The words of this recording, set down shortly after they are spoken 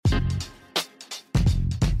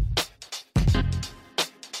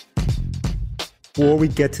Before we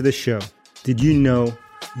get to the show, did you know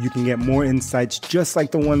you can get more insights just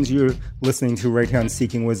like the ones you're listening to right here on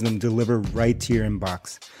Seeking Wisdom delivered right to your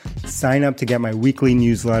inbox? Sign up to get my weekly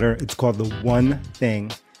newsletter. It's called The One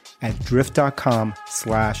Thing at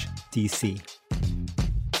drift.com/DC.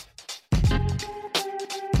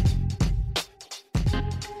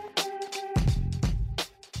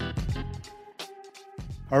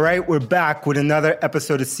 All right, we're back with another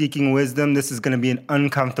episode of Seeking Wisdom. This is going to be an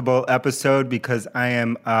uncomfortable episode because I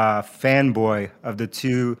am a fanboy of the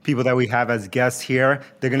two people that we have as guests here.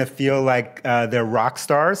 They're going to feel like they're rock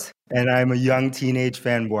stars, and I'm a young teenage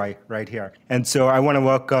fanboy right here. And so I want to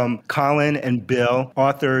welcome Colin and Bill,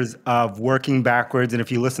 authors of Working Backwards. And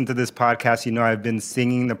if you listen to this podcast, you know I've been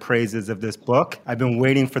singing the praises of this book. I've been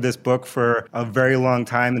waiting for this book for a very long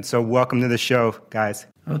time. And so welcome to the show, guys.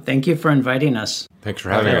 Oh, thank you for inviting us. Thanks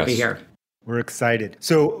for having us. Be here. We're excited.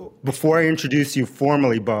 So before I introduce you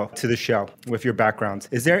formally, Bo, to the show with your backgrounds,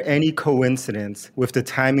 is there any coincidence with the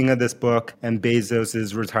timing of this book and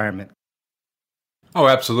Bezos' retirement? Oh,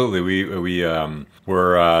 absolutely. We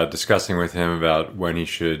were discussing with him about when he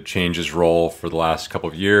should change his role for the last couple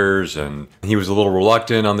of years, and he was a little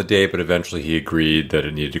reluctant on the date, but eventually he agreed that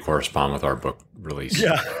it needed to correspond with our book release.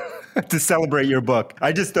 Yeah. To celebrate your book.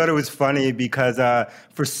 I just thought it was funny because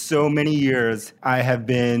for so many years, I have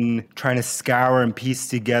been trying to scour and piece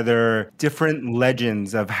together different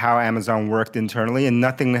legends of how Amazon worked internally, and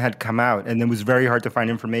nothing had come out. And it was very hard to find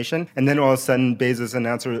information. And then all of a sudden, Bezos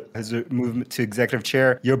announced his movement to executive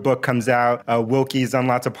chair. Your book comes out. Wilkie's on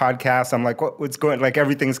lots of podcasts. I'm like, what's going? Like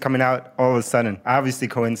everything's coming out all of a sudden. Obviously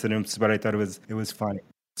coincidence, but I thought it was funny.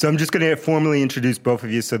 So I'm just going to formally introduce both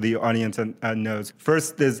of you so the audience knows.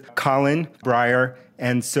 First, there's Colin Bryar.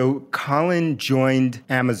 And so Colin joined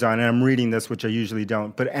Amazon, and I'm reading this, which I usually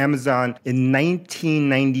don't, but Amazon in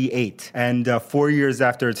 1998. And 4 years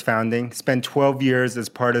after its founding, spent 12 years as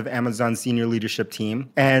part of Amazon's senior leadership team,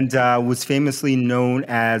 and was famously known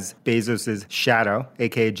as Bezos' shadow,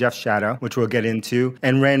 aka Jeff Shadow, which we'll get into,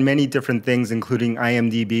 and ran many different things, including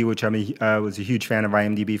IMDb, which I was a huge fan of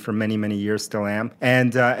IMDb for many, many years, still am,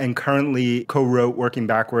 and currently co-wrote Working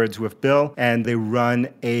Backwards with Bill, and they run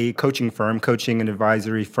a coaching and advisory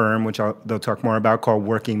firm, which they'll talk more about, called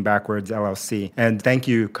Working Backwards LLC. And thank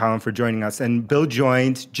you, Colin, for joining us. And Bill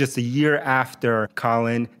joined just a year after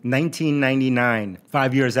Colin, 1999,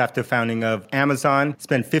 5 years after founding of Amazon,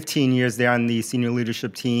 spent 15 years there on the senior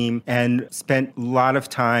leadership team, and spent a lot of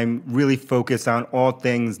time really focused on all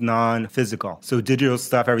things non-physical. So digital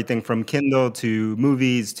stuff, everything from Kindle to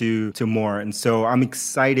movies to more. And so I'm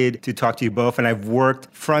excited to talk to you both. And I've worked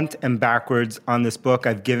front and backwards on this book.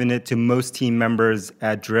 I've given it to most team members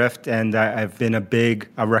at Drift, and I've been a big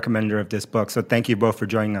recommender of this book. So thank you both for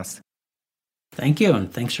joining us. Thank you,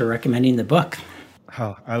 and thanks for recommending the book.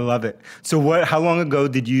 Oh, I love it. So how long ago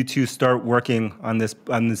did you two start working on this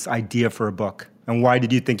idea for a book? And why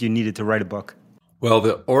did you think you needed to write a book? Well,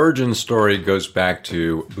 the origin story goes back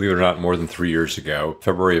to, believe it or not, more than 3 years ago,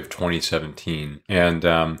 February of 2017. And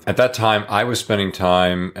at that time, I was spending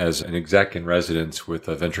time as an exec in residence with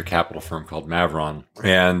a venture capital firm called Mavron.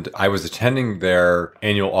 And I was attending their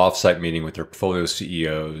annual offsite meeting with their portfolio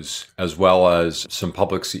CEOs, as well as some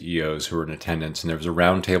public CEOs who were in attendance. And there was a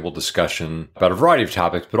roundtable discussion about a variety of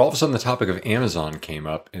topics, but all of a sudden the topic of Amazon came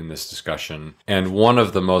up in this discussion. And one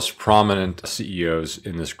of the most prominent CEOs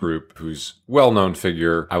in this group, who's well-known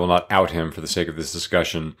figure, I will not out him for the sake of this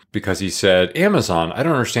discussion, because he said, Amazon, I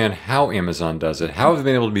don't understand how Amazon does it. How have they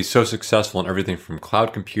been able to be so successful in everything from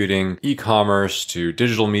cloud computing, e-commerce, to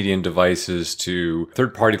digital media and devices, to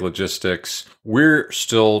third-party logistics? We're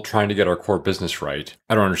still trying to get our core business right.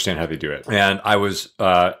 I don't understand how they do it. And I was,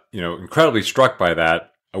 incredibly struck by that.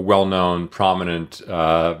 A well-known, prominent,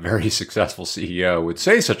 very successful CEO would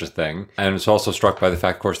say such a thing. And I was also struck by the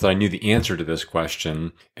fact, of course, that I knew the answer to this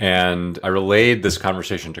question. And I relayed this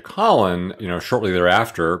conversation to Colin, shortly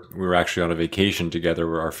thereafter. We were actually on a vacation together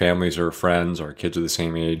where our families are friends, our kids are the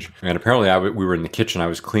same age. And apparently we were in the kitchen. I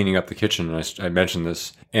was cleaning up the kitchen, and I mentioned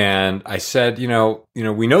this. And I said, we know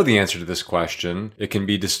the answer to this question. It can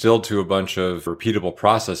be distilled to a bunch of repeatable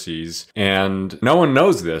processes. And no one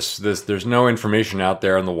knows this. There's no information out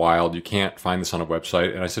there in the wild. You can't find this on a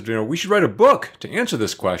website. And I said, we should write a book to answer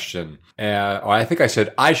this question. I think I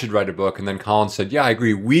said I should write a book. And then Colin said, yeah, I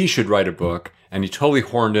agree. We should write a book. And he totally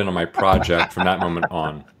horned in on my project from that moment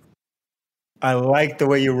on. I like the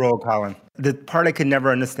way you roll, Colin. The part I could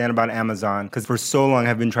never understand about Amazon, because for so long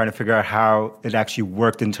I've been trying to figure out how it actually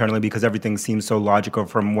worked internally, because everything seems so logical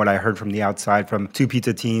from what I heard from the outside, from two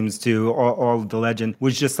pizza teams to all the legend,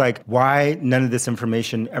 was just like, why none of this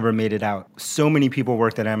information ever made it out? So many people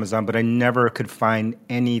worked at Amazon, but I never could find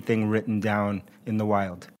anything written down in the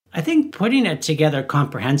wild? I think putting it together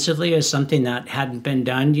comprehensively is something that hadn't been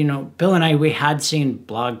done. Bill and I, we had seen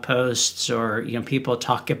blog posts or, people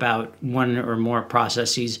talk about one or more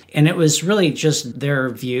processes, and it was really just their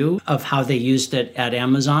view of how they used it at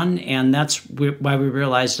Amazon. And that's why we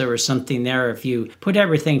realized there was something there. If you put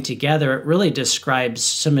everything together, it really describes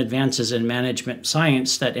some advances in management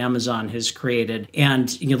science that Amazon has created.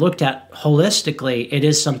 And you looked at holistically, it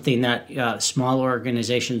is something that small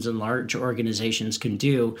organizations and large organizations can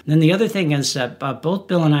do. And then the other thing is that both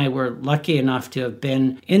Bill and I were lucky enough to have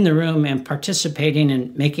been in the room and participating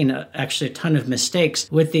and making actually a ton of mistakes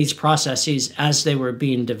with these processes as they were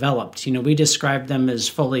being developed. We described them as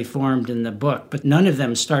fully formed in the book, but none of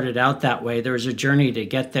them started out that way. There was a journey to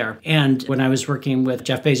get there. And when I was working with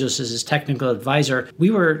Jeff Bezos as his technical advisor, we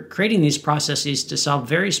were creating these processes to solve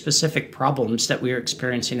very specific problems that we were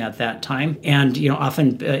experiencing at that time. And,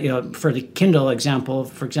 often, for the Kindle example,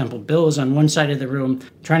 for example, Bill was on one side of the room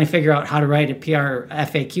trying to figure out how to write a PR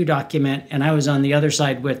FAQ document. And I was on the other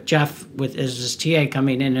side with Jeff, with his TA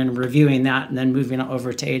coming in and reviewing that and then moving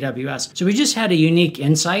over to AWS. So we just had a unique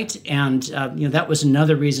insight. And, that was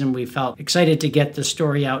another reason we felt excited to get the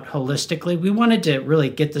story out holistically. We wanted to really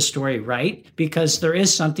get the story right because there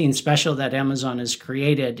is something special that Amazon has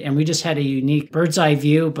created. And we just had a unique bird's eye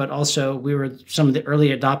view, but also we were some of the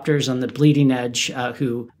early adopters on the bleeding edge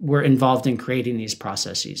who were involved in creating these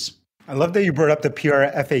processes. I love that you brought up the PR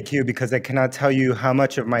FAQ because I cannot tell you how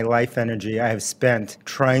much of my life energy I have spent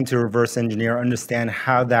trying to reverse engineer, understand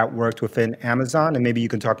how that worked within Amazon. And maybe you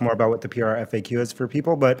can talk more about what the PR FAQ is for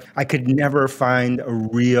people, but I could never find a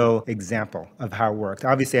real example of how it worked.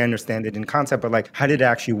 Obviously, I understand it in concept, but how did it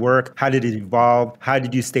actually work? How did it evolve? How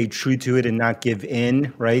did you stay true to it and not give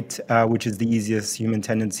in, right? Which is the easiest human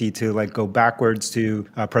tendency to go backwards to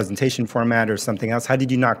a presentation format or something else. How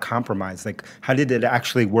did you not compromise? How did it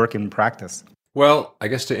actually work in practice? Well, I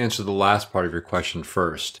guess to answer the last part of your question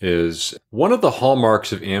first is one of the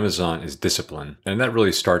hallmarks of Amazon is discipline. And that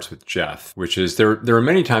really starts with Jeff, which is there are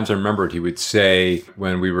many times I remembered he would say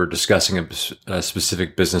when we were discussing a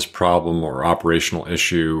specific business problem or operational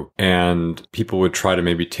issue, and people would try to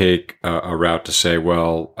maybe take a route to say,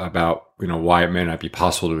 well, about why it may not be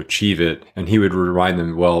possible to achieve it. And he would remind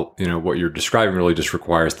them, well, what you're describing really just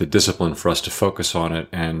requires the discipline for us to focus on it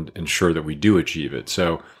and ensure that we do achieve it.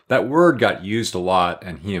 So that word got used a lot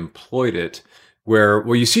and he employed it where,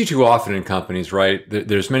 you see too often in companies, right?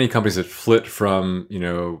 There's many companies that flit from,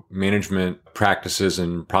 management practices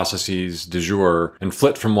and processes du jour and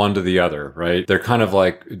flit from one to the other, right? They're kind of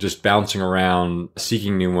just bouncing around,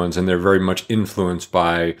 seeking new ones, and they're very much influenced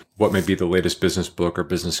by what may be the latest business book or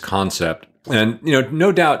business concept. And,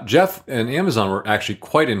 no doubt Jeff and Amazon were actually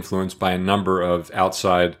quite influenced by a number of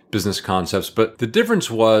outside business concepts. But the difference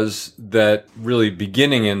was that really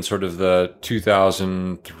beginning in sort of the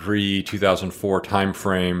 2003, 2004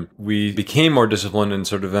 timeframe, we became more disciplined and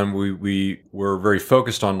sort of then we were very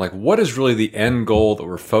focused on what is really the end goal that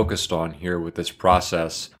we're focused on here with this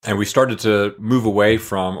process. And we started to move away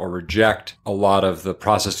from or reject a lot of the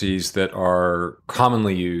processes that are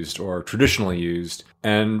commonly used or traditionally used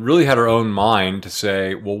and really had our own mind to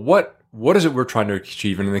say, well, what is it we're trying to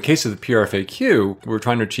achieve? And in the case of the PRFAQ, what we're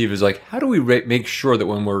trying to achieve is how do we make sure that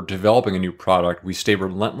when we're developing a new product, we stay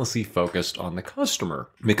relentlessly focused on the customer?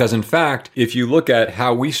 Because in fact, if you look at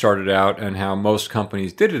how we started out and how most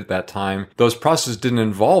companies did it at that time, those processes didn't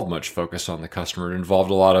involve much focus on the customer. It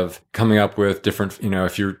involved a lot of coming up with different,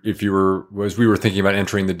 if you were, as we were thinking about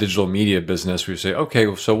entering the digital media business, we would say,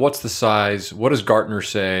 okay, so what's the size? What does Gartner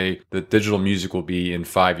say that digital music will be in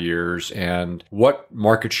 5 years? And what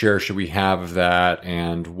market share should we have of that,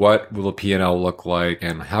 and what will a P&L look like,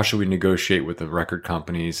 and how should we negotiate with the record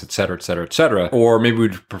companies, et cetera, et cetera, et cetera. Or maybe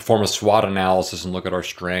we'd perform a SWOT analysis and look at our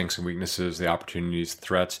strengths and weaknesses, the opportunities, the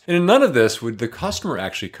threats. And in none of this would the customer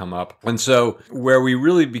actually come up. And so where we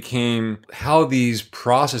really became how these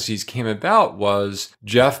processes came about was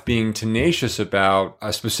Jeff being tenacious about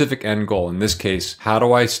a specific end goal. In this case, how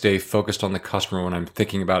do I stay focused on the customer when I'm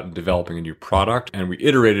thinking about developing a new product? And we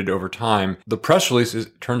iterated over time. The press release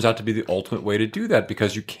turns out to be the ultimate way to do that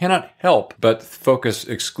because you cannot help but focus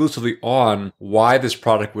exclusively on why this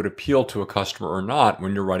product would appeal to a customer or not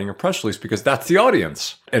when you're writing a press release, because that's the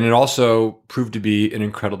audience. And it also proved to be an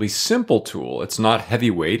incredibly simple tool. It's not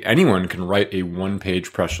heavyweight. Anyone can write a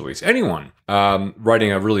one-page press release. Anyone.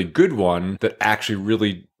 Writing a really good one that actually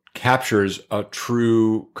really captures a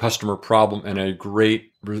true customer problem and a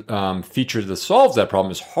great feature that solves that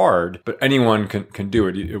problem is hard, but anyone can do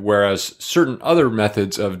it. Whereas certain other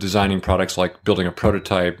methods of designing products, like building a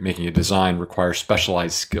prototype, making a design, require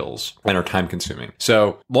specialized skills and are time consuming.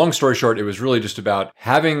 So long story short, it was really just about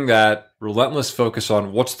having that relentless focus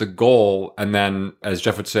on what's the goal. And then, as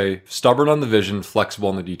Jeff would say, stubborn on the vision, flexible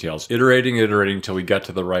on the details, iterating until we get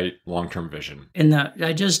to the right long-term vision. And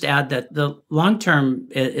I just add that the long-term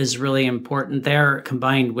is really important there,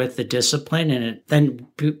 combined with the discipline, and then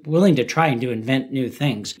be willing to try and invent new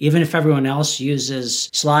things. Even if everyone else uses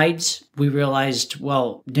slides, we realized,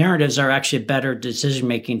 well, narratives are actually a better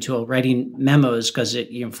decision-making tool. Writing memos, because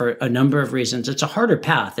for a number of reasons, it's a harder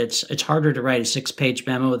path. It's harder to write a 6-page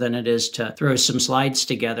memo than it is to throw some slides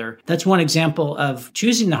together. That's one example of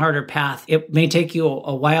choosing the harder path. It may take you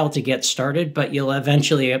a while to get started, but you'll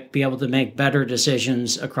eventually be able to make better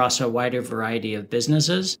decisions across a wider variety of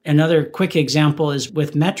businesses. Another quick example is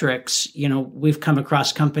with metrics. We've come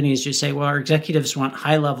across companies who say, well, our executives want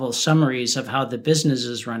high-level summaries of how the business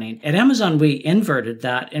is running. At Amazon, we inverted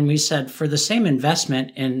that, and we said, for the same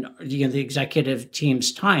investment in the executive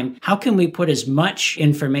team's time, how can we put as much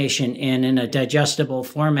information in a digestible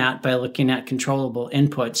format by looking at controllable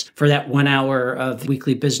inputs for that 1 hour of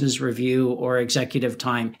weekly business review or executive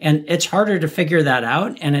time? And it's harder to figure that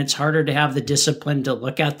out, and it's harder to have the discipline to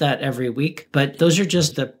look at that every week. But those are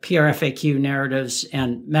just the PRFAQ narratives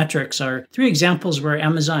and metrics are 3 examples where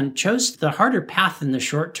Amazon chose the harder path in the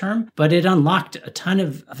short term, but it unlocked a ton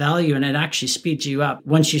of value, and it actually speeds you up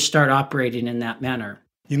once you start operating in that manner.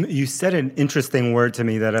 You said an interesting word to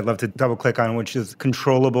me that I'd love to double click on, which is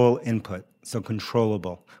controllable input. So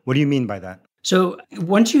controllable. What do you mean by that? So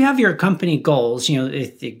once you have your company goals,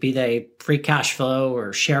 be they free cash flow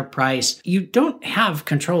or share price, you don't have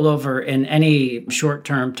control over in any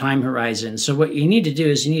short-term time horizon. So what you need to do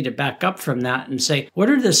is you need to back up from that and say,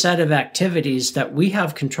 what are the set of activities that we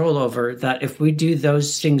have control over that if we do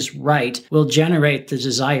those things right, will generate the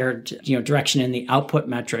desired direction in the output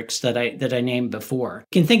metrics that I named before.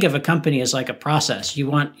 You can think of a company as like a process.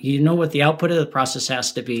 You know what the output of the process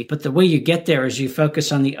has to be, but the way you get there is you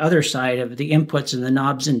focus on the other side of the inputs and the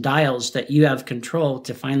knobs and dials that you have control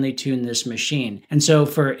to finely tune this machine. And so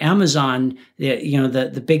for Amazon,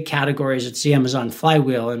 the big categories, it's the Amazon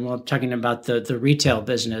flywheel, and we're talking about the retail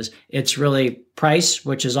business. It's really price,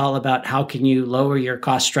 which is all about how can you lower your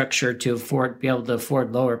cost structure to be able to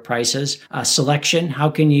afford lower prices. Selection, how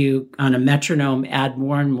can you, on a metronome, add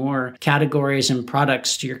more and more categories and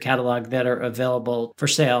products to your catalog that are available for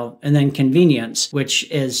sale. And then convenience, which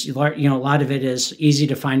is, a lot of it is easy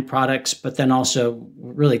to find products, but then also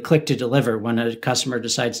really click to deliver. When a customer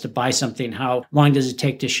decides to buy something, how long does it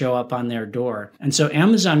take to show up on their door? And so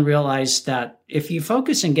Amazon realized that if you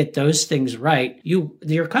focus and get those things right,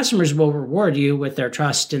 your customers will reward you with their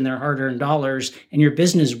trust and their hard-earned dollars, and your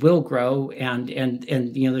business will grow, and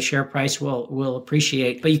the share price will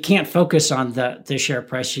appreciate. But you can't focus on the share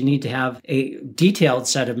price. You need to have a detailed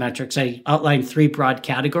set of metrics. I outlined 3 broad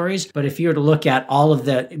categories, but if you were to look at all of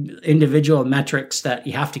the individual metrics that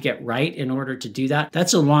you have to get right in order to do that,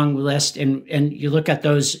 that's a long list, and you look at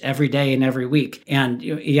those every day and every week. And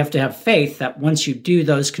you have to have faith that once you do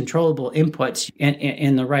those controllable inputs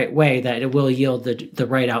in the right way, that it will yield the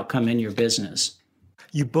right outcome in your business.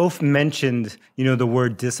 You both mentioned, the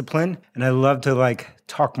word discipline, and I love to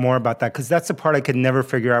talk more about that, because that's the part I could never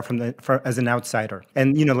figure out as an outsider.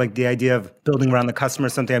 And, the idea of building around the customer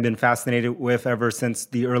is something I've been fascinated with ever since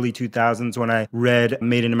the early 2000s when I read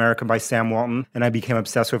Made in America by Sam Walton, and I became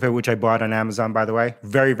obsessed with it, which I bought on Amazon, by the way,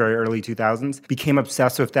 very, very early 2000s. Became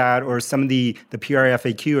obsessed with that, or some of the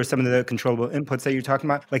PRFAQ or some of the controllable inputs that you're talking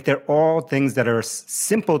about. They're all things that are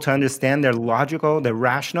simple to understand. They're logical, they're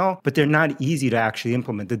rational, but they're not easy to actually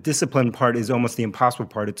implement. The discipline part is almost the impossible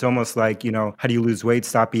part. It's almost like, how do you lose weight,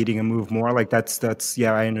 stop eating and move more? That's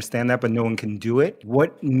yeah, I understand that, but no one can do it.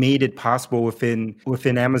 What made it possible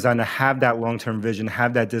within Amazon to have that long-term vision,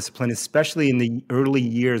 have that discipline, especially in the early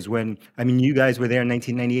years when, you guys were there in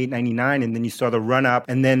 1998, 99, and then you saw the run up,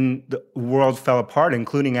 and then the world fell apart,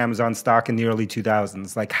 including Amazon stock in the early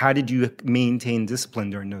 2000s. How did you maintain discipline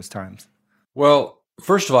during those times? Well,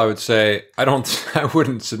 first of all, I would say I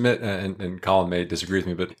wouldn't submit, and Colin may disagree with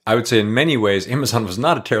me, but I would say in many ways, Amazon was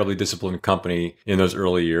not a terribly disciplined company in those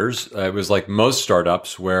early years. It was like most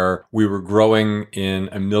startups where we were growing in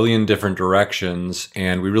a million different directions,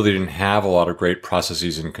 and we really didn't have a lot of great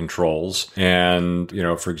processes and controls. And,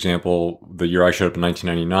 for example, the year I showed up in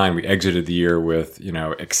 1999, we exited the year with,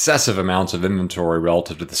 excessive amounts of inventory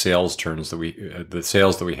relative to the sales turns the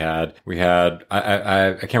sales that we had. We had,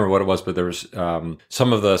 I can't remember what it was, but there was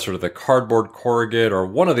some of the sort of the cardboard corrugate or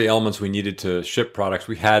one of the elements we needed to ship products.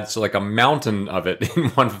 We had like a mountain of it in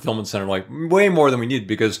one fulfillment center, like way more than we needed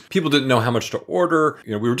because people didn't know how much to order.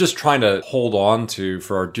 We were just trying to hold on to,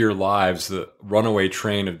 for our dear lives, the runaway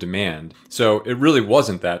train of demand. So it really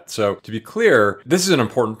wasn't that. So to be clear, this is an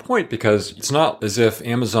important point because it's not as if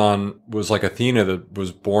Amazon was like Athena that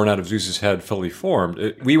was born out of Zeus's head fully formed.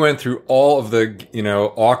 We went through all of the,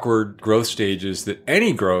 awkward growth stages that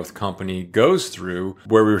any growth company goes through.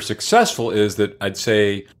 Where we were successful is that I'd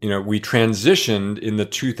say, we transitioned in the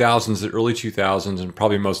 2000s, the early 2000s, and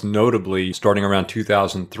probably most notably starting around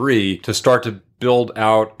 2003 to start to build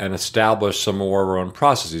out and establish some more of our own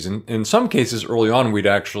processes. And in some cases, early on, we'd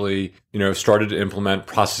actually, started to implement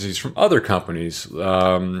processes from other companies.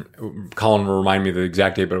 Colin will remind me of the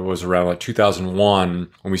exact date, but it was around 2001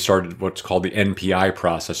 when we started what's called the NPI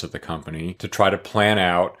process of the company to try to plan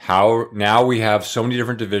out how now we have so many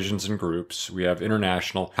different divisions and groups. We have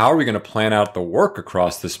international. How are we going to plan out the work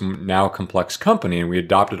across this now complex company? And we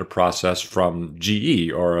adopted a process from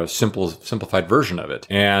GE, or a simplified version of it.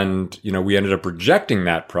 And, we ended up rejecting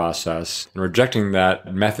that process and rejecting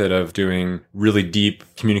that method of doing really deep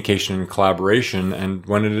communication and collaboration, and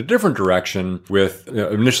went in a different direction with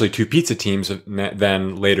initially two pizza teams,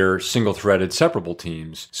 then later single-threaded separable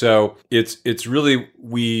teams. So it's really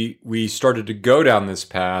we started to go down this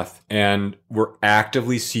path, and we're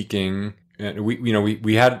actively seeking.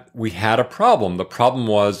 We had a problem. The problem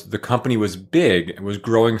was the company was big. It was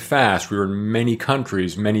growing fast. We were in many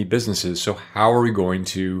countries, many businesses. So how are we going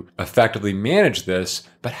to effectively manage this?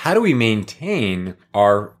 But how do we maintain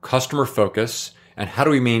our customer focus? And how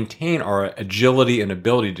do we maintain our agility and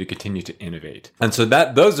ability to continue to innovate? And so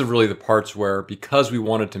those are really the parts where, because we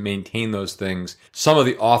wanted to maintain those things, some of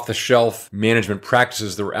the off-the-shelf management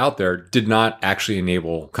practices that were out there did not actually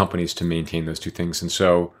enable companies to maintain those two things. And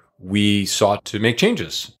so we sought to make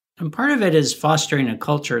changes. And part of it is fostering a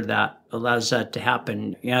culture that allows that to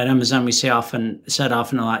happen. At Amazon, we said often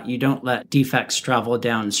a lot, you don't let defects travel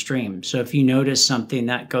downstream. So if you notice something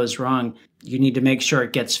that goes wrong, you need to make sure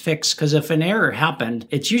it gets fixed, because if an error happened,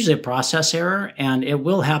 it's usually a process error, and it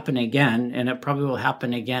will happen again, and it probably will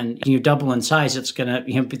happen again. You double in size, it's going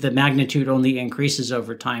to, the magnitude only increases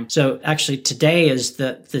over time. So actually today is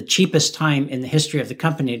the cheapest time in the history of the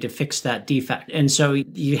company to fix that defect. And so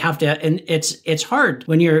you have to, and it's hard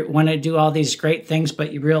when you want to do all these great things,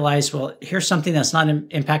 but you realize, well, here's something that's not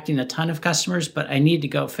impacting a ton of customers, but I need to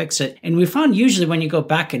go fix it. And we found usually when you go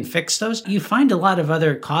back and fix those, you find a lot of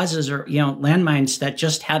other causes or, landmines that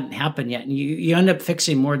just hadn't happened yet. And you end up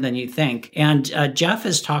fixing more than you think. And Jeff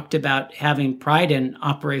has talked about having pride in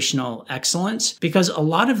operational excellence, because a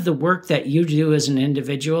lot of the work that you do as an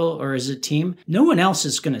individual or as a team, no one else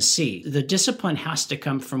is going to see. The discipline has to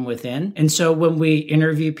come from within. And so when we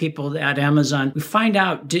interview people at Amazon, we find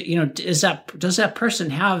out, does that person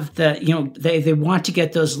have the, they want to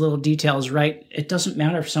get those little details right. It doesn't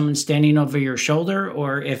matter if someone's standing over your shoulder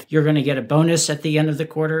or if you're going to get a bonus at the end of the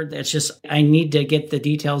quarter. It's just, I need to get the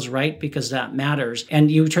details right because that matters.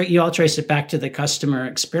 And you all trace it back to the customer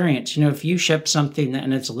experience. If you ship something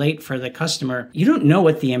and it's late for the customer, you don't know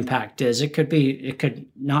what the impact is. It could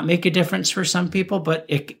not make a difference for some people, but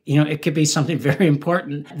it could be something very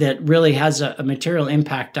important that really has a material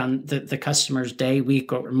impact on the customer's day,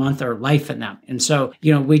 week, or month, or life in them. And so,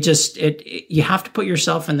 you have to put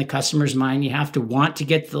yourself in the customer's mind. You have to want to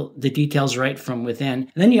get the details right from within.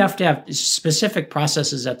 And then you have to have specific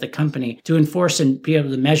processes at the company to enforce and be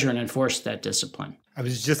able to measure and enforce that discipline. I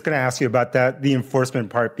was just going to ask you about that, the enforcement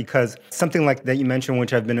part, because something like that you mentioned,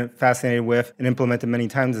 which I've been fascinated with and implemented many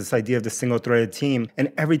times, this idea of the single-threaded team.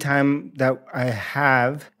 And every time that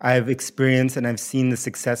I've experienced and I've seen the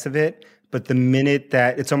success of it. But the minute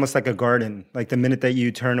that it's almost like a garden, like the minute that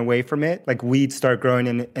you turn away from it, like weeds start growing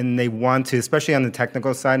and they want to, especially on the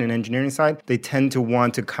technical side and engineering side, they tend to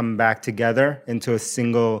want to come back together into a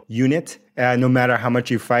single unit, no matter how much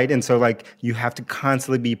you fight. And so you have to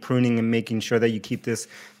constantly be pruning and making sure that you keep this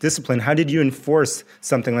discipline. How did you enforce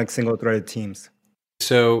something like single-threaded teams?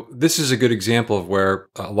 So this is a good example of where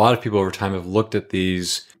a lot of people over time have looked at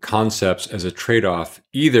these concepts as a trade-off.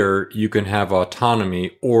 Either you can have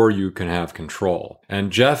autonomy or you can have control.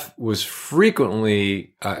 And Jeff was frequently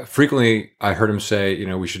I heard him say,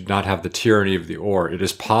 we should not have the tyranny of the or. It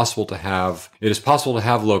is possible to have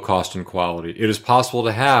low cost and quality. It is possible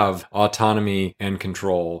to have autonomy and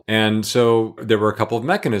control. And so there were a couple of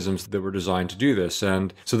mechanisms that were designed to do this.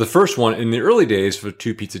 And so the first one, in the early days for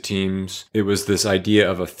two pizza teams, it was this idea idea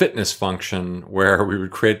of a fitness function where we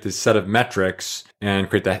would create this set of metrics and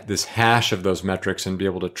create this hash of those metrics and be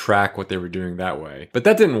able to track what they were doing that way. But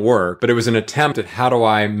that didn't work. But it was an attempt at how do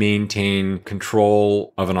I maintain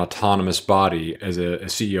control of an autonomous body as a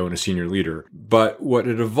CEO and a senior leader. But what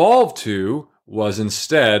it evolved to was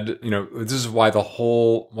instead, this is why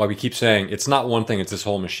we keep saying it's not one thing, it's this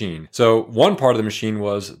whole machine. So one part of the machine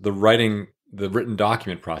was the written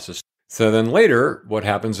document process. So then later, what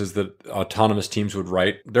happens is that autonomous teams would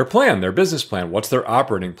write their plan, their business plan. What's their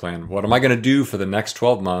operating plan? What am I going to do for the next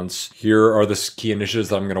 12 months? Here are the key initiatives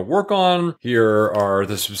that I'm going to work on. Here are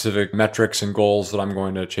the specific metrics and goals that I'm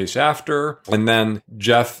going to chase after. And then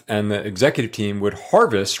Jeff and the executive team would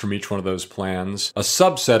harvest from each one of those plans a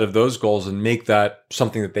subset of those goals and make that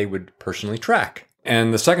something that they would personally track.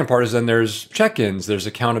 And the second part is then there's check-ins, there's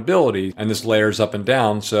accountability, and this layers up and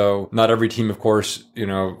down. So not every team, of course,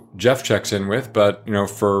 Jeff checks in with, but,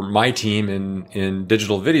 for my team in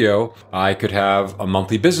digital video, I could have a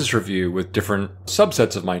monthly business review with different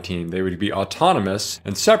subsets of my team. They would be autonomous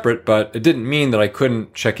and separate, but it didn't mean that I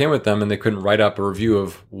couldn't check in with them and they couldn't write up a review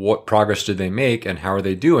of what progress did they make and how are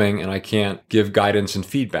they doing, and I can't give guidance and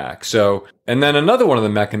feedback. And then another one of the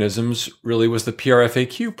mechanisms really was the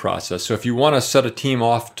PRFAQ process. So if you want to set a team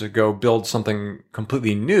off to go build something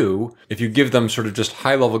completely new, if you give them sort of just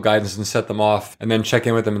high-level guidance and set them off and then check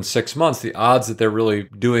in with them in 6 months, the odds that they're really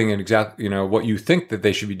doing exactly, what you think that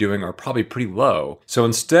they should be doing are probably pretty low. So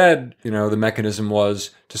instead, the mechanism was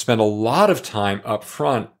to spend a lot of time up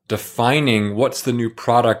front defining what's the new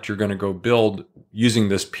product you're going to go build using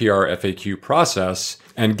this PRFAQ process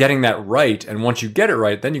and getting that right. And once you get it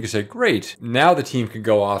right, then you can say, great, now the team can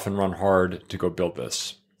go off and run hard to go build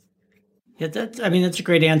this. Yeah, that's a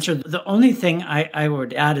great answer. The only thing I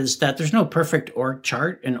would add is that there's no perfect org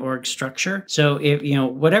chart and org structure. So if,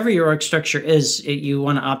 whatever your org structure is, you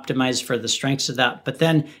want to optimize for the strengths of that. But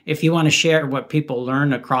then if you want to share what people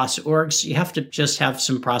learn across orgs, you have to just have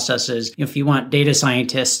some processes. If you want data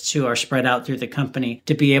scientists who are spread out through the company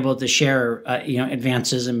to be able to share,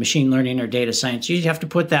 advances in machine learning or data science, you have to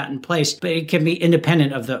put that in place, but it can be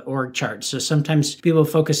independent of the org chart. So sometimes people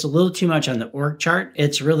focus a little too much on the org chart.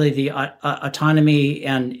 It's really the autonomy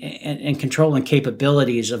and control and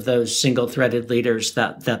capabilities of those single-threaded leaders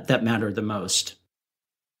that matter the most.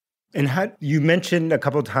 And you mentioned a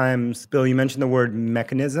couple of times, Bill, you mentioned the word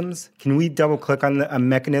mechanisms. Can we double click on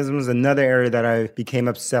mechanisms? Another area that I became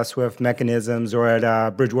obsessed with, mechanisms, or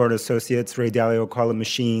at Bridgewater Associates, Ray Dalio call it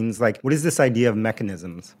machines. Like, what is this idea of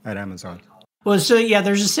mechanisms at Amazon? Well,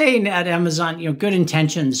 there's a saying at Amazon, good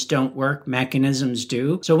intentions don't work, mechanisms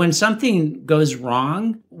do. So when something goes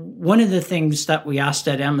wrong, one of the things that we asked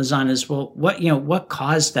at Amazon is, well, what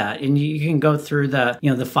caused that? And you can go through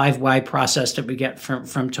the 5 why process that we get from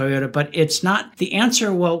Toyota, but it's not the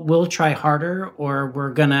answer, well, we'll try harder or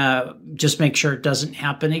we're going to just make sure it doesn't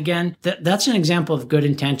happen again. That's an example of good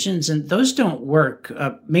intentions. And those don't work,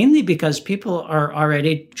 mainly because people are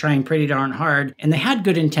already trying pretty darn hard and they had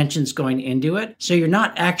good intentions going into it. So you're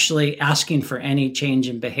not actually asking for any change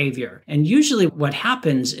in behavior. And usually what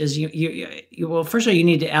happens is well, first of all, you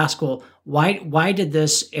need to ask, well, why did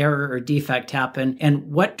this error or defect happen?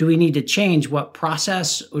 And what do we need to change? What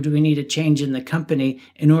process or do we need to change in the company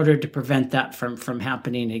in order to prevent that from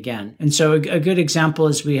happening again? And so a good example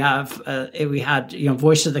is we had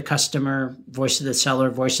voice of the customer, voice of the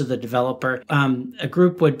seller, voice of the developer. A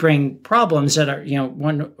group would bring problems that are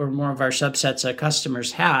one or more of our subsets of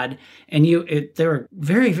customers had, and they were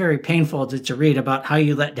very, very painful to read about how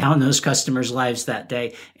you let down those customers' lives that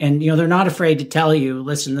day. And they're not afraid to tell you,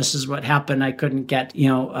 listen, this is what happened. I couldn't get,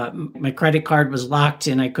 my credit card was locked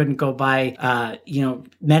and I couldn't go buy,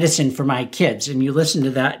 medicine for my kids. And you listen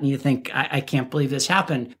to that and you think, I can't believe this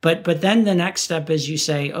happened. But then the next step is you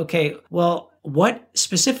say, okay, well, what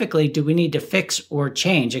specifically do we need to fix or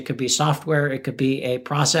change? It could be software, it could be a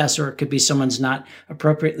process, or it could be someone's not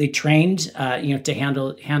appropriately trained, to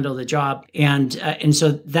handle the job. And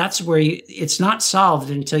so that's where it's not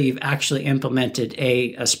solved until you've actually implemented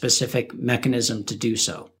a specific mechanism to do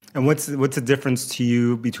so. And what's the difference to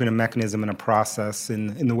you between a mechanism and a process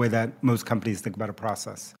in the way that most companies think about a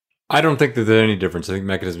process? I don't think that there's any difference. I think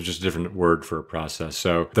mechanism is just a different word for a process.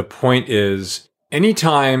 So the point is,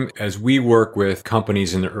 anytime as we work with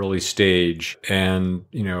companies in the early stage and,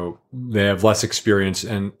 they have less experience.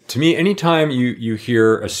 And to me, anytime you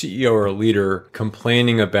hear a CEO or a leader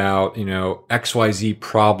complaining about, XYZ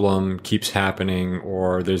problem keeps happening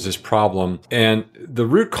or there's this problem, and the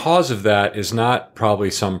root cause of that is not probably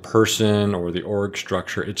some person or the org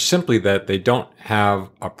structure. It's simply that they don't have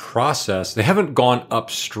a process. They haven't gone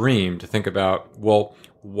upstream to think about, well,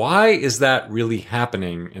 why is that really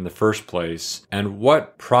happening in the first place? And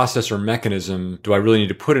what process or mechanism do I really need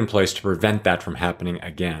to put in place to prevent that from happening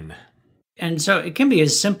again? And so it can be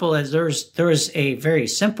as simple as there was a very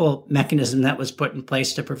simple mechanism that was put in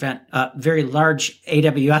place to prevent a very large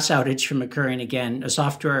AWS outage from occurring again. A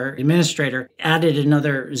software administrator added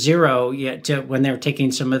another zero to when they were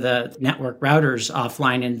taking some of the network routers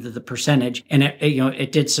offline into the percentage, and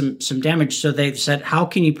it did some damage. So they said, how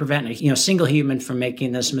can you prevent a single human from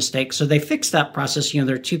making this mistake? So they fixed that process.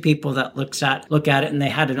 There are two people that look at it, and they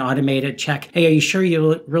had an automated check. Hey, are you sure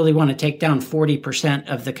you really want to take down 40%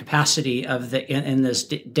 of the capacity in this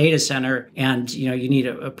data center, and you need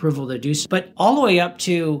approval to do so. But all the way up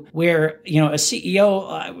to where a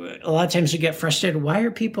CEO, a lot of times you get frustrated. Why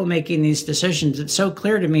are people making these decisions? It's so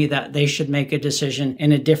clear to me that they should make a decision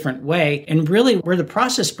in a different way. And really, where the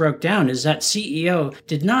process broke down is that CEO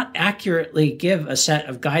did not accurately give a set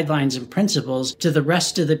of guidelines and principles to the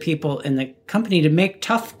rest of the people in the company to make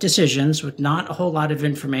tough decisions with not a whole lot of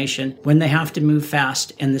information when they have to move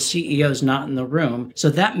fast and the CEO's not in the room. So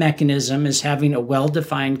that mechanism is having a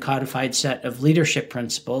well-defined, codified set of leadership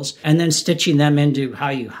principles and then stitching them into how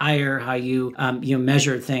you hire, how you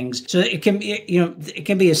measure things. So it can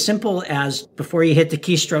be as simple as before you hit the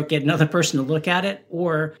keystroke, get another person to look at it,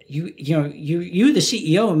 or you the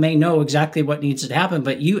CEO may know exactly what needs to happen,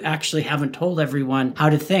 but you actually haven't told everyone how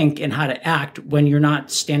to think and how to act when you're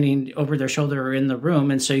not standing over their shoulder or in the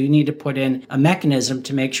room. And so you need to put in a mechanism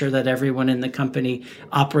to make sure that everyone in the company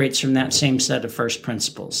operates from that same set of first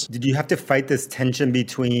principles. Did you have to fight this tension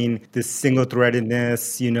between this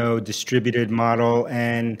single-threadedness, distributed model,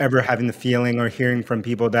 and ever having the feeling or hearing from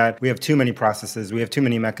people that we have too many processes, we have too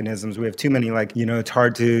many mechanisms, we have too many, it's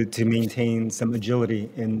hard to maintain some agility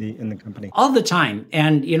in the company? All the time.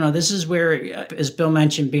 And, this is where, as Bill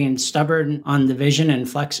mentioned, being stubborn on the vision and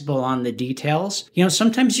flexible on the details.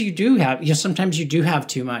 Sometimes you do have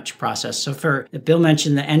too much process. So Bill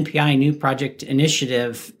mentioned the NPI, New Project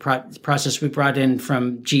Initiative process we brought in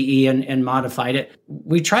from GE and modified it.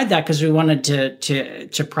 We tried that because we wanted to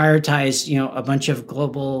prioritize, a bunch of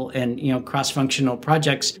global and, cross-functional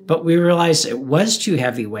projects, but we realized it was too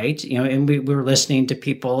heavyweight, and we were listening to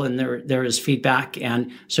people and there was feedback.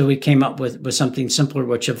 And so we came up with something simpler,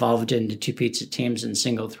 which evolved into two pizza teams and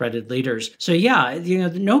single-threaded leaders. So yeah,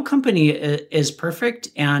 no company is perfect,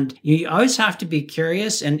 and you always have to be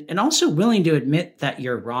curious and also willing to admit that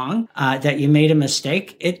you're wrong, that you made a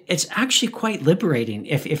mistake. It's actually quite liberating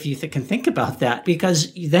if you can think about that,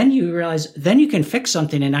 because then you realize, then you can fix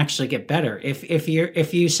something and actually get better. If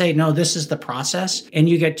you say, no, this is the process, and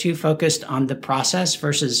you get too focused on the process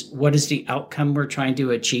versus what is the outcome we're trying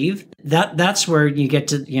to achieve, that's where you get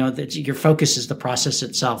to, your focus is the process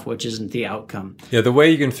itself, which isn't the outcome. Yeah, the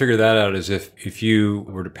way you can figure that out is if you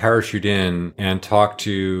were to parachute in and talk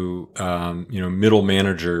to, middle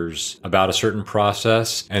managers about a certain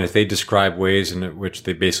process, and if they describe ways in which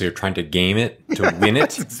they basically are trying to game it to win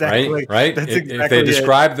it, exactly. right? That's if they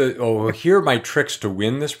describe here are my tricks to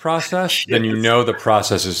win this process, then the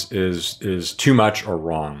process is too much or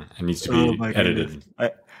wrong and needs to be edited.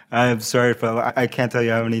 I'm sorry, Phil. I can't tell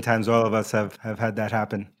you how many times all of us have had that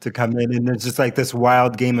happen, to come in and there's just like this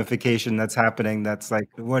wild gamification that's happening. That's like,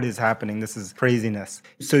 what is happening? This is craziness.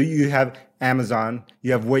 So you have Amazon,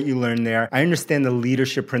 you have what you learned there. I understand the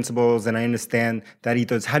leadership principles and I understand that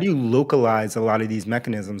ethos. How do you localize a lot of these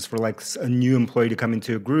mechanisms for like a new employee to come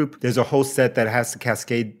into a group? There's a whole set that has to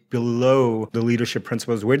cascade below the leadership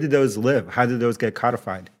principles. Where did those live? How did those get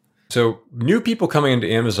codified? So new people coming into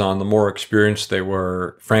Amazon, the more experienced they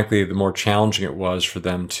were, frankly, the more challenging it was for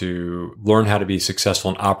them to learn how to be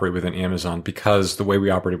successful and operate within Amazon, because the way we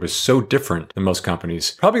operated was so different than most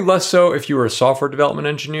companies. Probably less so if you were a software development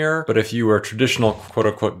engineer, but if you were a traditional quote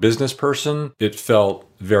unquote business person, it felt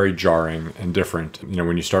very jarring and different.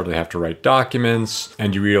 When you start to have to write documents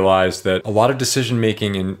and you realize that a lot of decision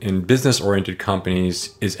making in business oriented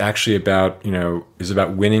companies is actually about,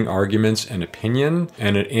 winning arguments and opinion.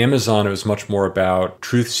 And at Amazon, it was much more about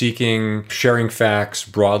truth seeking, sharing facts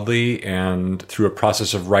broadly, and through a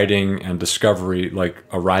process of writing and discovery, like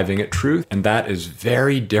arriving at truth. And that is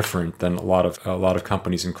very different than a lot of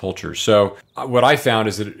companies and cultures. So what I found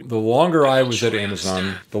is that the longer I was at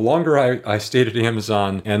Amazon, the longer I stayed at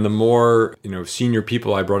Amazon, and the more, senior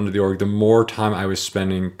people I brought into the org, the more time I was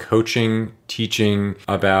spending coaching, teaching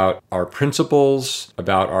about our principles,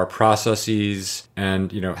 about our processes,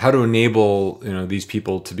 and, how to enable, these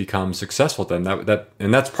people to become successful then.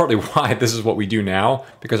 And that's partly why this is what we do now,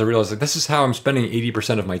 because I realized that this is how I'm spending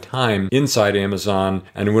 80% of my time inside Amazon.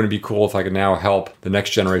 And it wouldn't be cool if I could now help the next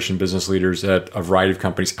generation business leaders at a variety of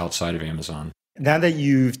companies outside of Amazon. Now that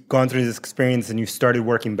you've gone through this experience and you've started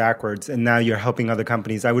working backwards and now you're helping other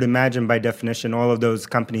companies, I would imagine by definition, all of those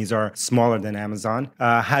companies are smaller than Amazon.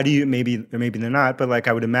 How do you, maybe they're not, but like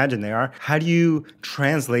I would imagine they are. How do you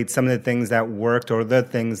translate some of the things that worked or the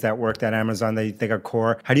things that worked at Amazon that you think are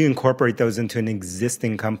core? How do you incorporate those into an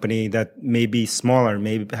existing company that may be smaller,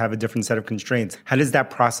 maybe have a different set of constraints? How does that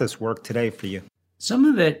process work today for you? Some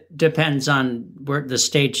of it depends on where the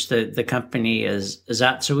stage the company is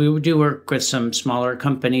at. So we do work with some smaller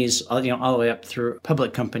companies, all the way up through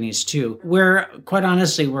public companies too, where quite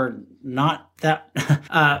honestly, we're not that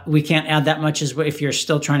we can't add that much as if you're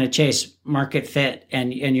still trying to chase market fit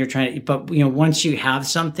and you're trying to, but once you have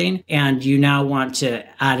something and you now want to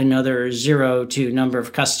add another 0 to number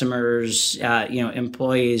of customers,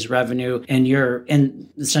 employees, revenue, and you're in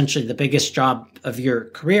essentially the biggest job of your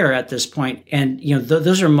career at this point. And,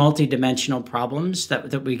 those are multi-dimensional problems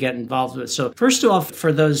that we get involved with. So first of all,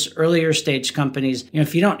 for those earlier stage companies,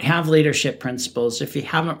 if you don't have leadership principles, if you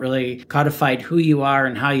haven't really codified who you are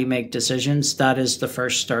and how you make decisions, that is the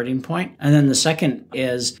first starting point. And then the second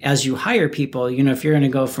is as you hire people, if you're going to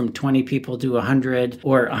go from 20 people to 100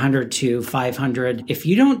 or 100 to 500, if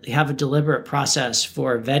you don't have a deliberate process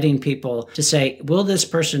for vetting people to say, will this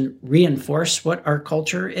person reinforce what our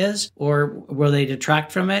culture is or will they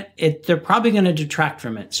detract from it? They're probably going to detract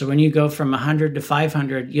from it. So when you go from 100 to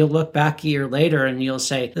 500, you'll look back a year later and you'll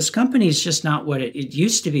say, this company is just not what it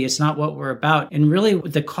used to be. It's not what we're about. And really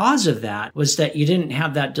the cause of that was that you didn't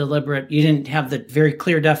have that you didn't have the very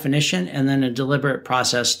clear definition and then a deliberate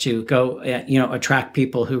process to go, attract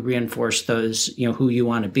people who reinforce those, who you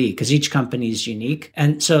want to be, because each company is unique.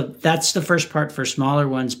 And so that's the first part for smaller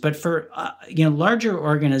ones. But for, larger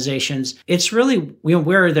organizations, it's really,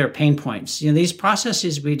 where are their pain points? These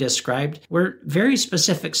processes we described were very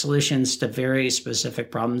specific solutions to very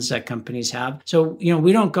specific problems that companies have. So,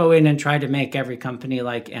 we don't go in and try to make every company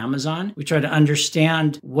like Amazon. We try to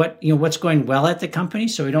understand what's going well at the company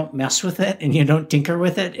so we don't mess with it and you don't tinker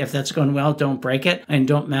with it. If that's going well, don't break it and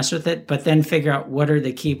don't mess with it, but then figure out what are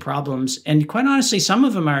the key problems. And quite honestly, some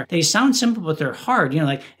of them they sound simple, but they're hard.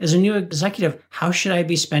 Like as a new executive, how should I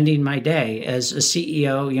be spending my day? As a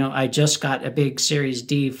CEO, I just got a big Series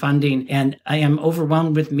D funding and I am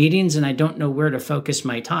overwhelmed with meetings and I don't know where to focus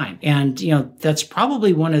my time. And, that's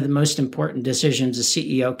probably one of the most important decisions a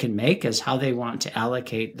CEO can make is how they want to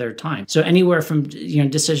allocate their time. So anywhere from,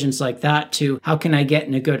 decisions like that to how can I get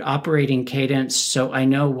in a good operating cadence so I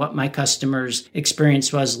know what my customers'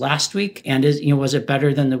 experience was last week and was it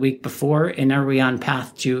better than the week before? And are we on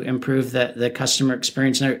path to improve the customer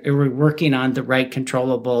experience? And are we working on the right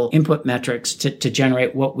controllable input metrics to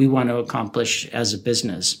generate what we want to accomplish as a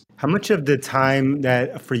business? How much of the time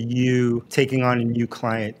that for you taking on a new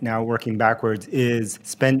client, now working backwards, is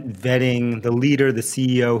spent vetting the leader, the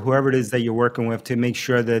CEO, whoever it is that you're working with to make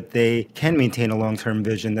sure that they can maintain a long-term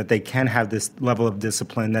vision, that they can have this level of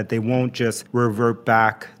discipline, that they won't just revert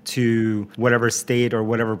back to whatever state or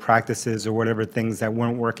whatever practices or whatever things that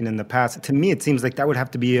weren't working in the past? To me, it seems like that would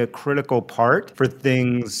have to be a critical part for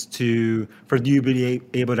you to be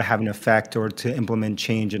able to have an effect or to implement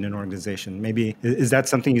change in an organization. Maybe, is that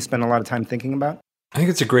something you spend a lot of time thinking about? I think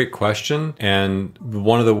it's a great question. And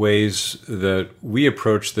one of the ways that we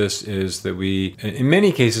approach this is that in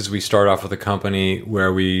many cases, we start off with a company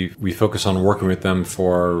where we focus on working with them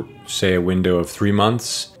for, say, a window of 3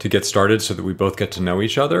 months to get started so that we both get to know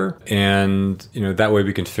each other. And, that way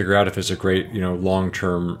we can figure out if there's a great,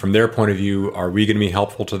 long-term, from their point of view, are we going to be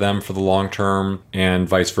helpful to them for the long term? And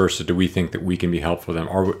vice versa, do we think that we can be helpful to them?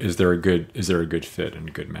 Or is there a good fit and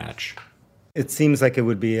a good match? It seems like it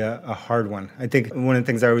would be a hard one. I think one of the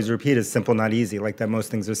things I always repeat is simple, not easy. Like that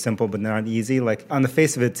most things are simple, but not easy. Like on the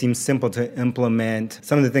face of it, it seems simple to implement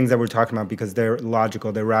some of the things that we're talking about because they're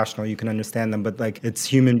logical, they're rational, you can understand them. But like it's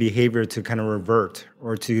human behavior to kind of revert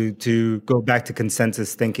or to go back to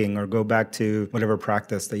consensus thinking or go back to whatever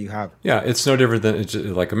practice that you have. Yeah, it's no different than it's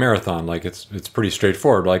like a marathon. Like it's pretty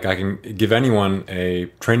straightforward. Like I can give anyone a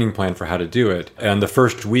training plan for how to do it. And the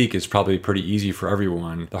first week is probably pretty easy for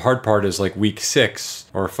everyone. The hard part is like week 6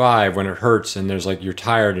 or 5 when it hurts and there's like you're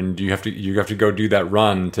tired and you have to go do that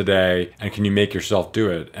run today and can you make yourself do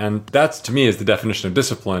it? And that's to me is the definition of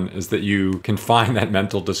discipline, is that you can find that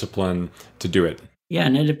mental discipline to do it. Yeah,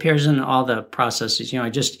 and it appears in all the processes. I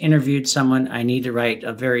just interviewed someone. I need to write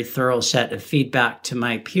a very thorough set of feedback to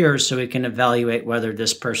my peers so we can evaluate whether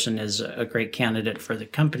this person is a great candidate for the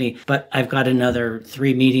company. But I've got another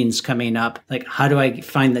 3 meetings coming up. Like, how do I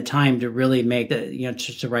find the time to really make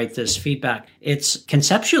to write this feedback? It's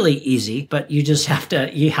conceptually easy, but you just have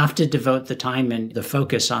to devote the time and the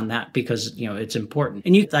focus on that because, it's important.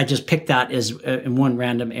 And I just picked that as in one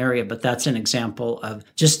random area, but that's an example of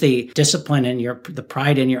just the discipline and the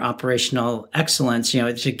pride in your operational excellence,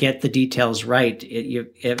 to get the details right.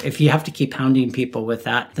 If you have to keep hounding people with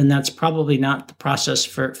that, then that's probably not the process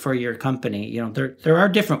for your company. There are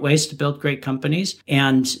different ways to build great companies.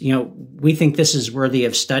 And, we think this is worthy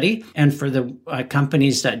of study. And for the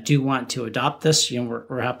companies that do want to adopt this,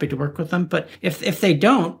 we're happy to work with them. But if they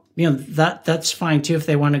don't, that's fine too. If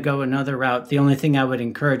they want to go another route, the only thing I would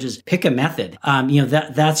encourage is pick a method.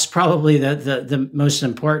 That's probably the most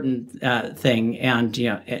important thing.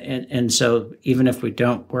 And so even if we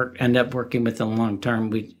don't end up working with them long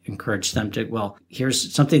term, we encourage them to, well,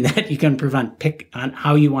 here's something that you can improve on. Pick on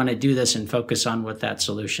how you want to do this and focus on what that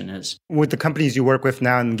solution is. With the companies you work with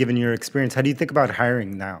now and given your experience, how do you think about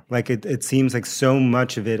hiring now? Like it seems like so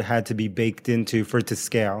much of it had to be baked into for it to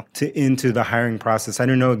scale into the hiring process. I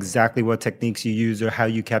don't know exactly what techniques you use or how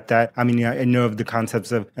you kept that. I mean, I know of the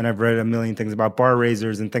concepts of, and I've read a million things about bar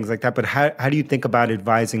raisers and things like that, but how do you think about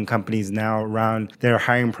advising companies now around their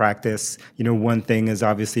hiring practice? One thing is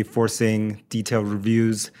obviously forcing detailed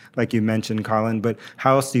reviews, like you mentioned, Colin, but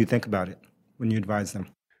how else do you think about it when you advise them?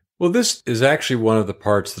 Well, this is actually one of the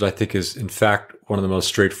parts that I think is, in fact, one of the most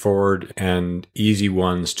straightforward and easy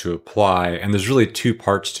ones to apply. And there's really 2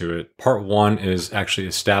 parts to it. Part 1 is actually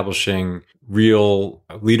establishing real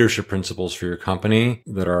leadership principles for your company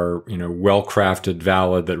that are, well-crafted,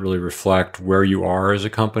 valid, that really reflect where you are as a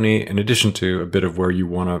company, in addition to a bit of where you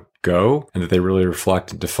want to go, and that they really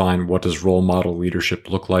reflect and define what does role model leadership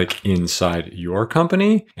look like inside your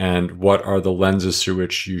company, and what are the lenses through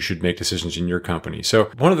which you should make decisions in your company.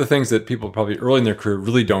 So one of the things that people probably early in their career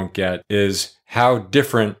really don't get is how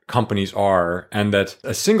different companies are, and that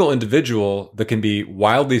a single individual that can be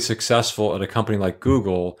wildly successful at a company like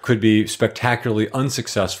Google could be spectacularly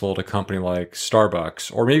unsuccessful at a company like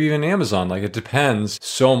Starbucks or maybe even Amazon. Like, it depends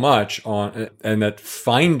so much on, and that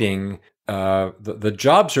finding the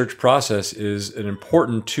job search process is an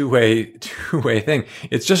important two-way thing.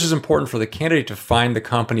 It's just as important for the candidate to find the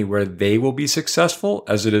company where they will be successful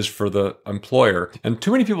as it is for the employer. And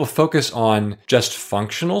too many people focus on just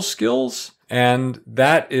functional skills. And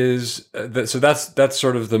that is, so that's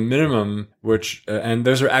sort of the minimum, which, and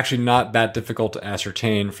those are actually not that difficult to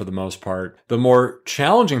ascertain for the most part. The more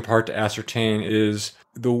challenging part to ascertain is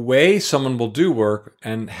the way someone will do work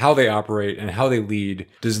and how they operate and how they lead.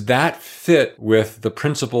 Does that fit with the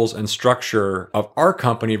principles and structure of our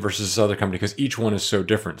company versus this other company? Because each one is so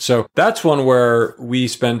different. So that's one where we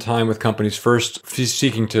spend time with companies first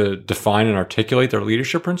seeking to define and articulate their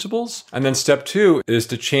leadership principles. And then step 2 is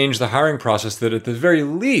to change the hiring process, that at the very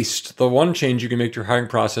least, the one change you can make to your hiring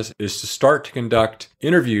process is to start to conduct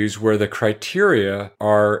interviews where the criteria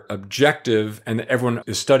are objective and that everyone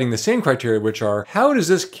is studying the same criteria, which are, how does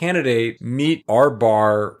this candidate meet our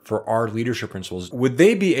bar for our leadership principles? Would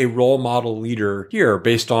they be a role model leader here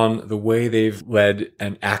based on the way they've led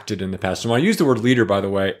and acted in the past? And when I use the word leader, by the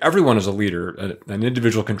way, everyone is a leader. An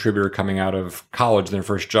individual contributor coming out of college, their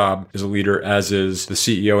first job, is a leader, as is the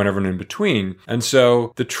CEO and everyone in between. And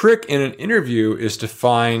so the trick in an interview is to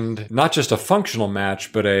find not just a functional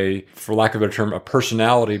match, but for lack of a better term, a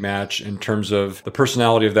personality match in terms of the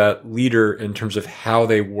personality of that leader in terms of how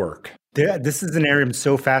they work. This is an area I'm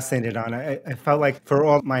so fascinated on. I felt like for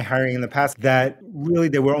all my hiring in the past that really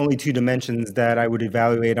there were only 2 dimensions that I would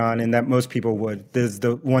evaluate on and that most people would. There's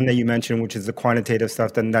the one that you mentioned, which is the quantitative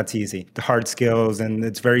stuff, then that's easy. The hard skills, and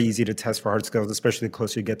it's very easy to test for hard skills, especially the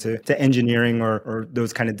closer you get to engineering or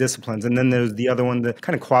those kind of disciplines. And then there's the other one, the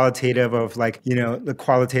kind of qualitative of the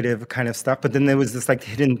qualitative kind of stuff. But then there was this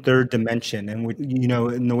hidden third dimension. And,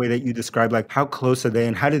 in the way that you described, how close are they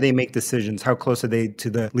and how do they make decisions? How close are they to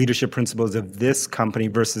the leadership principles of this company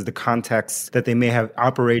versus the context that they may have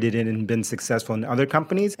operated in and been successful in other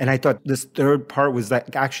companies. And I thought this third part was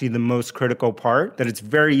actually the most critical part, that it's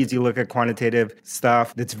very easy to look at quantitative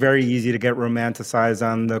stuff. It's very easy to get romanticized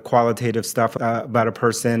on the qualitative stuff about a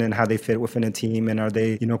person and how they fit within a team and are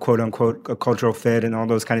they, quote unquote, a cultural fit and all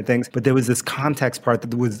those kind of things. But there was this context part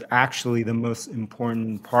that was actually the most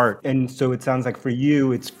important part. And so it sounds like for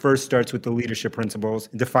you, it first starts with the leadership principles,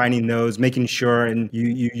 defining those, making sure, and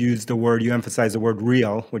you use you emphasize the word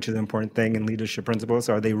real, which is an important thing in leadership principles.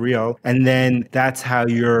 Are they real? And then that's how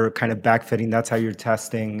you're kind of backfitting. That's how you're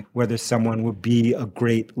testing whether someone would be a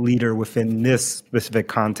great leader within this specific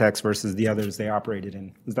context versus the others they operated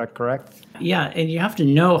in. Is that correct? Yeah, and you have to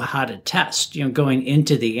know how to test. Going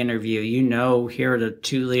into the interview, here are the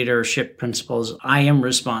 2 leadership principles. I am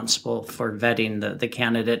responsible for vetting the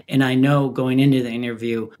candidate, and I know going into the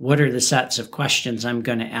interview what are the sets of questions I'm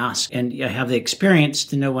going to ask, and I have the experience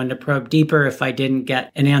to know when to probe deeper if I didn't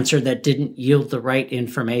get an answer that didn't yield the right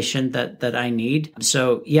information that I need.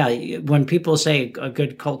 So yeah, when people say a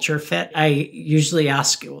good culture fit, I usually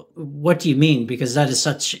ask, what do you mean? Because that is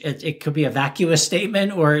it could be a vacuous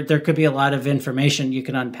statement, or there could be a lot of information you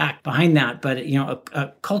can unpack behind that. But,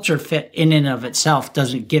 a culture fit in and of itself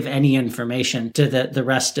doesn't give any information to the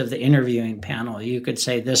rest of the interviewing panel. You could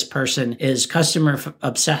say this person is customer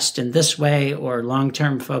obsessed in this way, or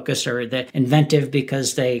long-term focused, or they're inventive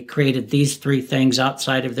because they created these 3 things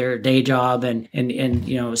outside of their day job.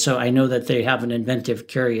 And so I know that they have an inventive,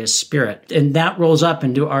 curious spirit. And that rolls up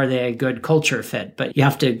into, are they a good culture fit? But you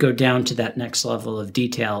have to go down to that next level of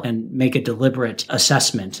detail and make a deliberate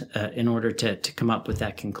assessment in order to come up with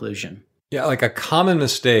that conclusion. Yeah, like a common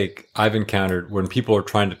mistake I've encountered when people are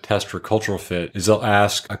trying to test for cultural fit is they'll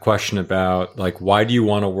ask a question about, like, why do you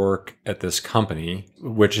want to work at this company?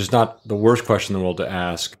 Which is not the worst question in the world to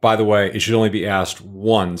ask. By the way, it should only be asked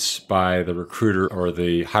once by the recruiter or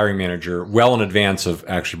the hiring manager well in advance of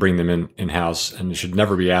actually bringing them in-house. And it should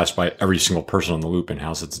never be asked by every single person on the loop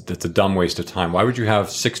in-house. It's a dumb waste of time. Why would you have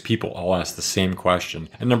 6 people all ask the same question?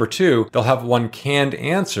 And number 2, they'll have one canned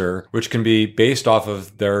answer, which can be based off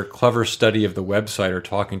of their clever study of the website or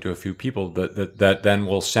talking to a few people that then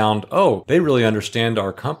will sound, oh, they really understand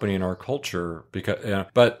our company and our culture.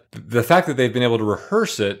 But the fact that they've been able to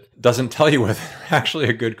rehearse it doesn't tell you whether they're actually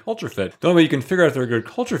a good culture fit. The only way you can figure out if they're a good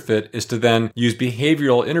culture fit is to then use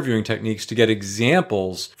behavioral interviewing techniques to get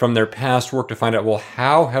examples from their past work to find out, well,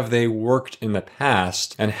 how have they worked in the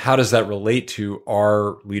past and how does that relate to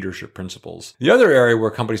our leadership principles? The other area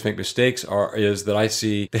where companies make mistakes is that I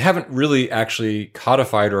see they haven't really actually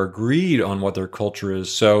codified or agreed on what their culture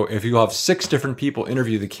is. So if you have 6 different people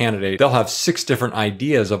interview the candidate, they'll have 6 different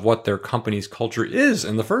ideas of what their company's culture is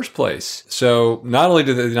in the first place. So not only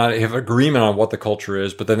do they not have agreement on what the culture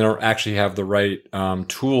is, but then they don't actually have the right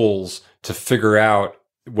tools to figure out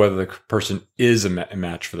whether the person is a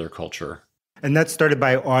match for their culture. And that started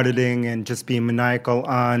by auditing and just being maniacal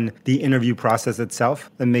on the interview process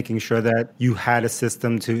itself and making sure that you had a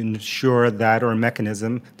system to ensure that, or a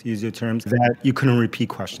mechanism, to use your terms, that you couldn't repeat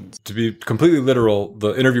questions. To be completely literal,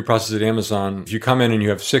 the interview process at Amazon, if you come in and you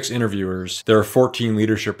have 6 interviewers, there are 14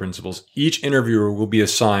 leadership principles. Each interviewer will be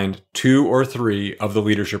assigned 2 or 3 of the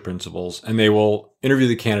leadership principles, and they will interview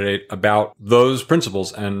the candidate about those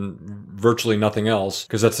principles and virtually nothing else,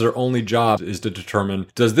 because that's their only job, is to determine,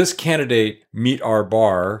 does this candidate meet our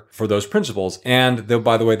bar for those principles? And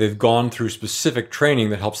by the way, they've gone through specific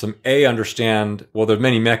training that helps them understand, well, there are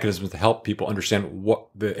many mechanisms to help people understand what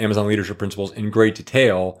the Amazon leadership principles in great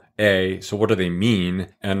detail. So what do they mean?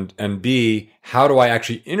 And B, how do I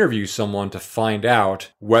actually interview someone to find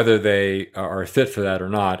out whether they are a fit for that or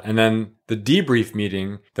not? And then the debrief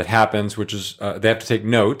meeting that happens, which is they have to take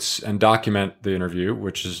notes and document the interview,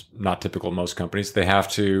 which is not typical in most companies. They have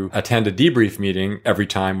to attend a debrief meeting every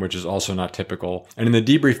time, which is also not typical. And in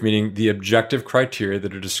the debrief meeting, the objective criteria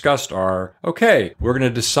that are discussed are, okay, we're going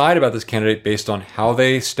to decide about this candidate based on how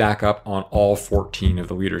they stack up on all 14 of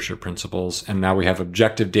the leadership principles. And now we have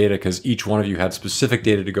objective data because each one of you had specific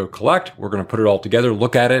data to go collect. We're going to put it all together,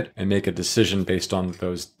 look at it, and make a decision based on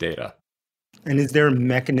those data. And is there a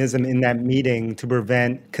mechanism in that meeting to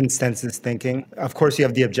prevent consensus thinking? Of course, you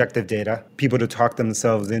have the objective data, people to talk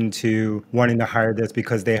themselves into wanting to hire this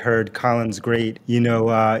because they heard Colin's great,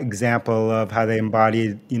 example of how they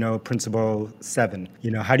embodied, principle 7.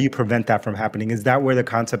 How do you prevent that from happening? Is that where the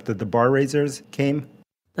concept of the bar raisers came?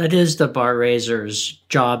 That is the bar raiser's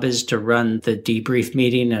job, is to run the debrief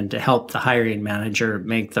meeting and to help the hiring manager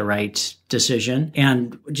make the right decision.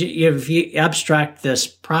 And if you abstract this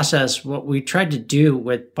process, what we tried to do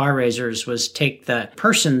with bar raisers was take the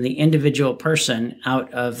individual person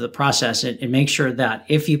out of the process and make sure that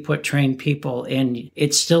if you put trained people in,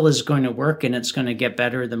 it still is going to work and it's going to get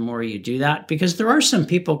better the more you do that. Because there are some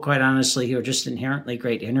people, quite honestly, who are just inherently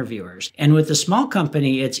great interviewers. And with a small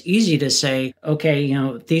company, it's easy to say, okay,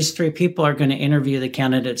 these 3 people are going to interview the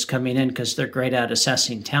candidates coming in because they're great at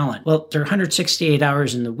assessing talent. Well, they're 168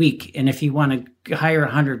 hours in the week. And if you want to hire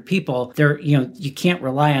 100 people, you can't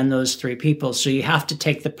rely on those 3 people. So you have to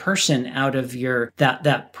take the person out of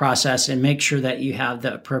that process and make sure that you have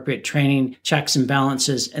the appropriate training, checks and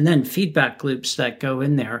balances, and then feedback loops that go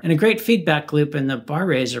in there. And a great feedback loop in the bar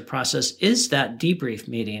raiser process is that debrief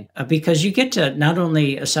meeting, because you get to not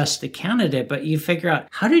only assess the candidate, but you figure out,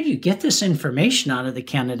 how did you get this information out of the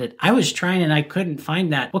candidate? I was trying and I couldn't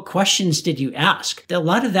find that. What questions did you ask? A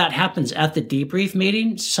lot of that happens at the debrief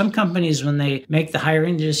meeting. Some companies, when they make the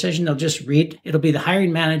hiring decision, they'll just read. It'll be the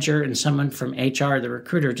hiring manager and someone from HR, the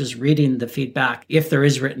recruiter, just reading the feedback, if there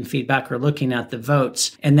is written feedback, or looking at the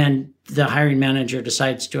votes. And then the hiring manager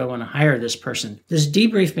decides, do I want to hire this person? This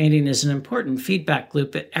debrief meeting is an important feedback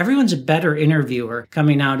loop. Everyone's a better interviewer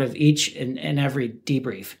coming out of each and every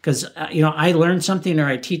debrief, because I learn something or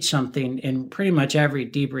I teach something in pretty much every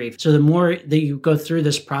debrief. So the more that you go through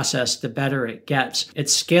this process, the better it gets.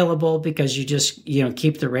 It's scalable because you just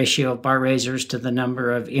keep the ratio of bar raisers to the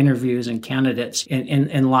number of interviews and candidates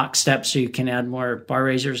in lockstep, so you can add more bar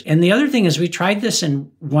raisers. And the other thing is, we tried this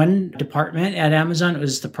in one department at Amazon. It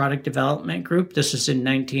was the product development group. This was in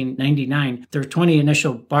 1999. There were 20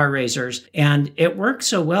 initial bar raisers, and it worked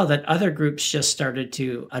so well that other groups just started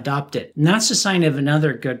to adopt it. And that's a sign of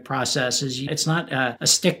another good process. It's not a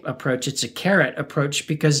stick approach, it's a carrot approach,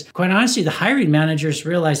 because quite honestly, the hiring managers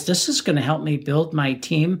realized, this is going to help me build my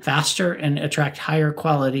team faster and attract higher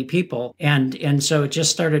quality people. And so it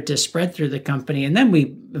just started to spread through the company. And then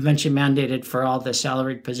we eventually mandated for all the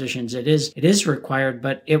salaried positions. It is required,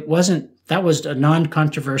 but it wasn't. That was a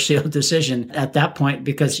non-controversial decision at that point,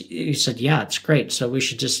 because you said, yeah, it's great. So we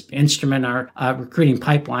should just instrument our recruiting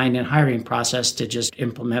pipeline and hiring process to just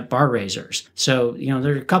implement bar raisers. So,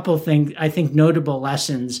 there are a couple of things, I think, notable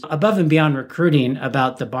lessons above and beyond recruiting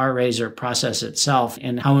about the bar raiser process itself,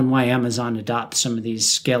 and how and why Amazon adopts some of these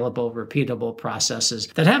scalable, repeatable processes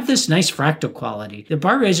that have this nice fractal quality. The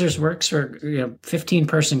bar raisers works for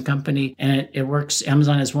 15-person company, and it works.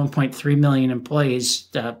 Amazon has 1.3 million employees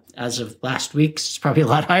as of last week. It's probably a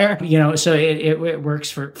lot higher, so it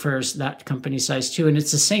works for that company size too. And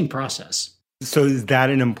it's the same process. So is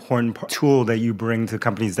that an important tool that you bring to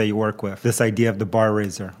companies that you work with, this idea of the bar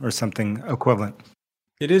raiser or something equivalent?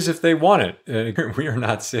 It is if they want it. We are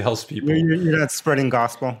not salespeople. You're not spreading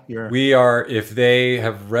gospel. We are, if they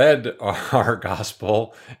have read our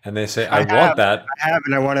gospel and they say, I want that. I have,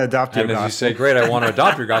 and I want to adopt your gospel. And as you say, great, I want to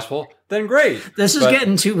adopt your gospel, then great. This is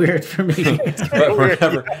getting too weird for me.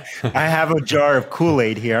 I have a jar of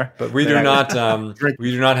Kool-Aid here. But we do not,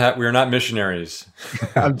 we are not missionaries.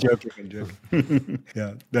 I'm joking.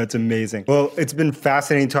 Yeah, that's amazing. Well, it's been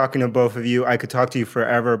fascinating talking to both of you. I could talk to you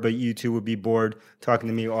forever, but you two would be bored talking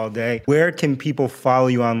to me all day. Where can people follow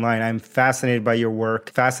you online? I'm fascinated by your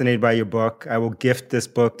work, fascinated by your book. I will gift this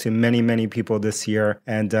book to many, many people this year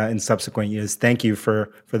and in subsequent years. Thank you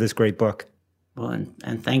for this great book. Well,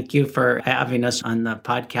 and thank you for having us on the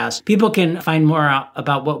podcast. People can find more out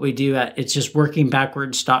about what we do it's just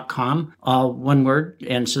workingbackwards.com, all one word.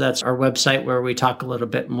 And so that's our website where we talk a little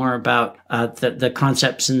bit more about the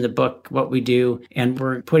concepts in the book, what we do. And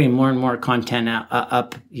we're putting more and more content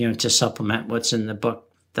up, to supplement what's in the book.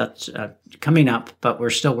 That's coming up, but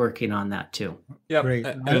we're still working on that too. Yeah, great.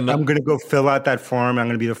 I'm going to go fill out that form. I'm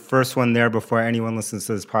going to be the first one there before anyone listens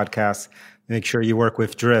to this podcast. Make sure you work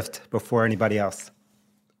with Drift before anybody else.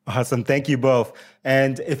 Awesome. Thank you both.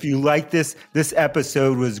 And if you like this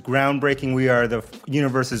episode was groundbreaking. We are the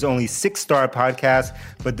universe's only 6-star podcast,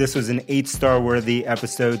 but this was an 8-star worthy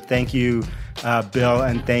episode. Thank you, Bill,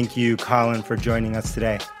 and thank you, Colin, for joining us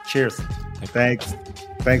today. Cheers. Thanks.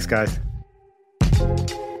 Thanks, guys.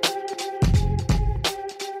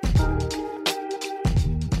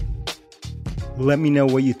 Let me know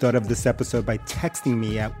what you thought of this episode by texting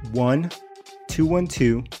me at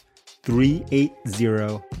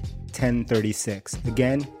 1-212-380-1036.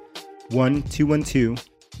 Again,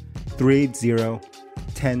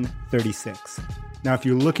 1-212-380-1036. Now, if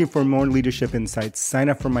you're looking for more leadership insights, sign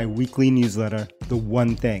up for my weekly newsletter, The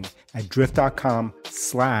One Thing, at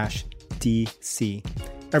drift.com/DC.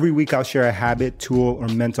 Every week, I'll share a habit, tool, or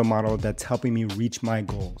mental model that's helping me reach my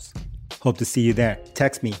goals. Hope to see you there.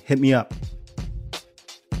 Text me, hit me up.